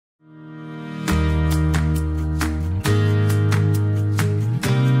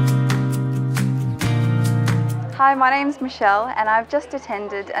Hi, my name's Michelle and I've just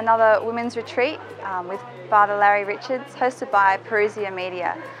attended another women's retreat with Father Larry Richards, hosted by Parousia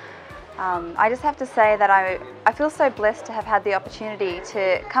Media. I just have to say that I feel so blessed to have had the opportunity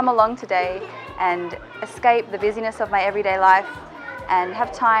to come along today and escape the busyness of my everyday life and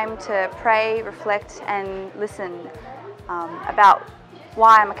have time to pray, reflect and listen about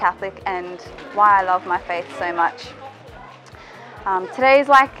why I'm a Catholic and why I love my faith so much. Days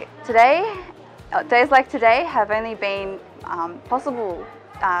like today have only been possible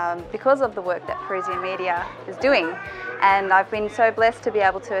because of the work that Parousia Media is doing, and I've been so blessed to be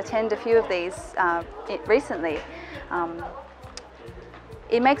able to attend a few of these recently.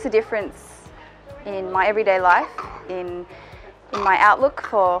 It makes a difference in my everyday life, in my outlook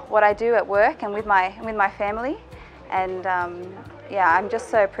for what I do at work and with my family, and yeah, I'm just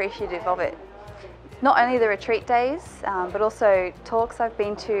so appreciative of it. Not only the retreat days, but also talks I've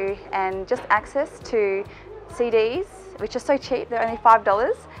been to and just access to CDs, which are so cheap, they're only $5.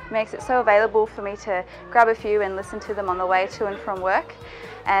 It makes it so available for me to grab a few and listen to them on the way to and from work.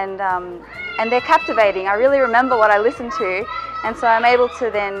 And they're captivating. I really remember what I listened to, and so I'm able to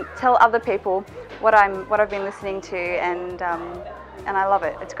then tell other people what I've been listening to, and I love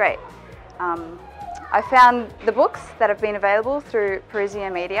it. It's great. I found the books that have been available through Parousia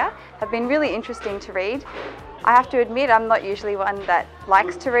Media have been really interesting to read. I have to admit I'm not usually one that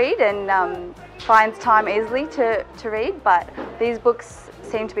likes to read and finds time easily to read, but these books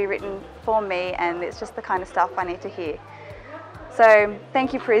seem to be written for me, and it's just the kind of stuff I need to hear. So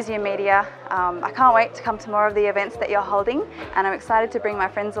thank you, Parousia Media. I can't wait to come to more of the events that you're holding, and I'm excited to bring my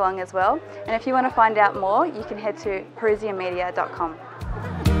friends along as well. And if you want to find out more, you can head to parousiamedia.com.